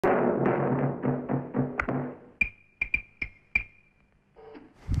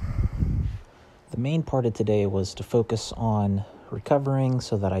The main part of today was to focus on recovering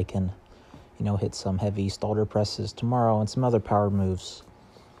so that I can, hit some heavy shoulder presses tomorrow and some other power moves.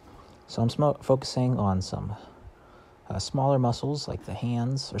 So I'm focusing on some smaller muscles like the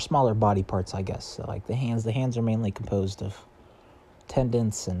hands, or smaller body parts, I guess. So like the hands. The hands are mainly composed of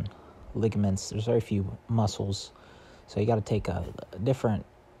tendons and ligaments. There's very few muscles. So you got to take a different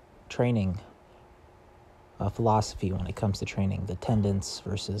training philosophy when it comes to training the tendons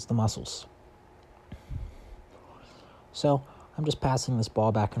versus the muscles. So I'm just passing this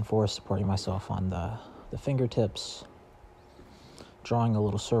ball back and forth, supporting myself on the fingertips, drawing a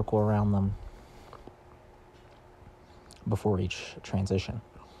little circle around them before each transition.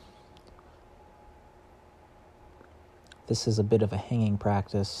 This is a bit of a hanging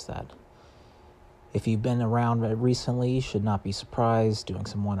practice that, if you've been around recently, you should not be surprised. Doing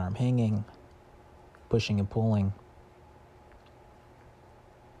some one-arm hanging, pushing and pulling.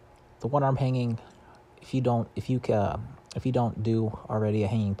 The one-arm hanging, if you don't do already a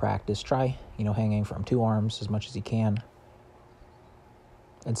hanging practice, try, hanging from two arms as much as you can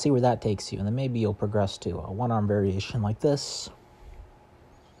and see where that takes you. And then maybe you'll progress to a one-arm variation like this.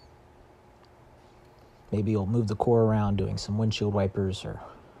 Maybe you'll move the core around doing some windshield wipers or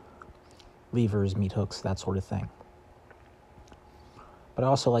levers, meat hooks, that sort of thing. But I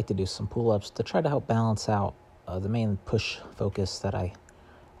also like to do some pull-ups to try to help balance out the main push focus that I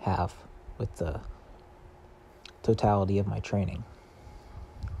have with the totality of my training.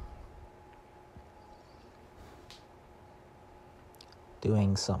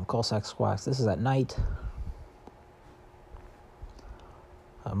 Doing some Cossack squats. This is at night.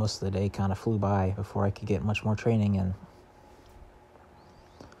 Most of the day kind of flew by before I could get much more training in.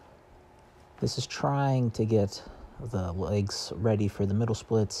 This is trying to get the legs ready for the middle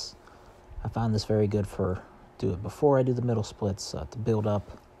splits. I found this very good do it before I do the middle splits to build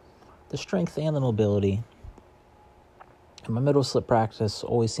up the strength and the mobility. And my middle split practice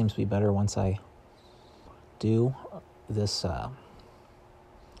always seems to be better once I do this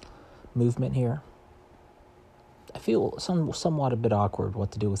movement here. I feel somewhat a bit awkward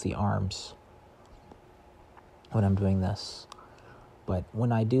what to do with the arms when I'm doing this. But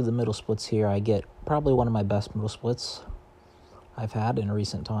when I do the middle splits here, I get probably one of my best middle splits I've had in a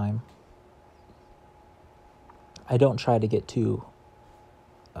recent time. I don't try to get too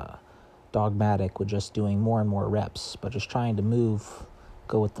dogmatic with just doing more and more reps, but just trying to move,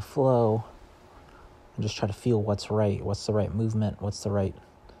 go with the flow, and just try to feel what's right, what's the right movement, what's the right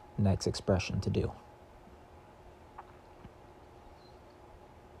next expression to do.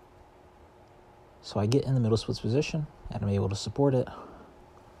 So I get in the middle splits position, and I'm able to support it.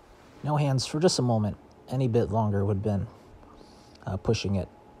 No hands for just a moment. Any bit longer would have been pushing it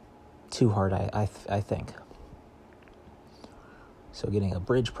too hard, I think. So getting a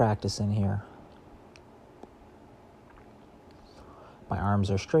bridge practice in here. My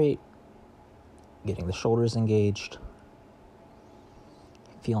arms are straight. Getting the shoulders engaged.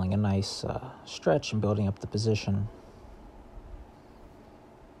 Feeling a nice stretch and building up the position.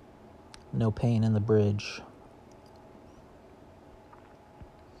 No pain in the bridge.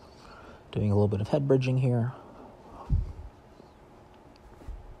 Doing a little bit of head bridging here.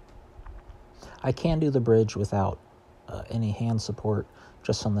 I can do the bridge without any hand support,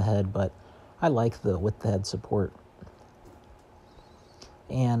 just on the head, but I like with the head support.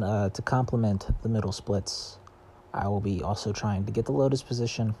 And to complement the middle splits, I will be also trying to get the lotus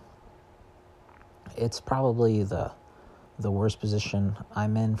position. It's probably the worst position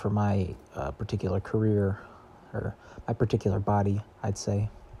I'm in for my particular career, or my particular body, I'd say.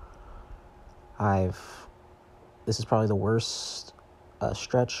 This is probably the worst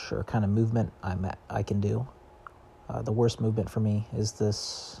stretch or kind of movement I can do. The worst movement for me is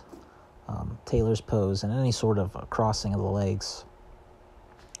this Taylor's pose and any sort of crossing of the legs.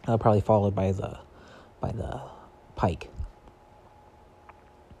 Probably followed by the pike.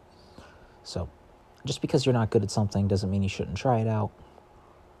 So, just because you're not good at something doesn't mean you shouldn't try it out.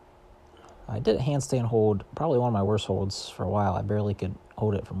 I did a handstand hold, probably one of my worst holds for a while. I barely could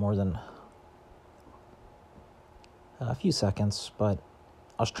hold it for more than a few seconds, but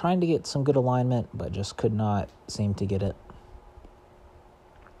I was trying to get some good alignment, but just could not seem to get it.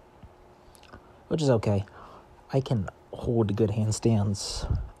 Which is okay. I can hold good handstands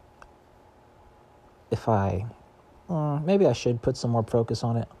if maybe I should put some more focus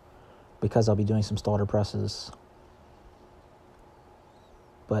on it, because I'll be doing some shoulder presses.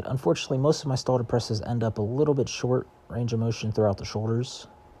 But unfortunately, most of my shoulder presses end up a little bit short range of motion throughout the shoulders.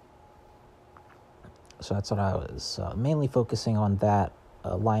 So that's what I was mainly focusing on, that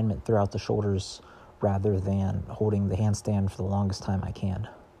alignment throughout the shoulders rather than holding the handstand for the longest time I can.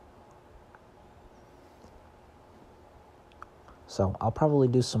 So I'll probably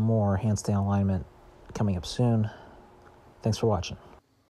do some more handstand alignment coming up soon. Thanks for watching.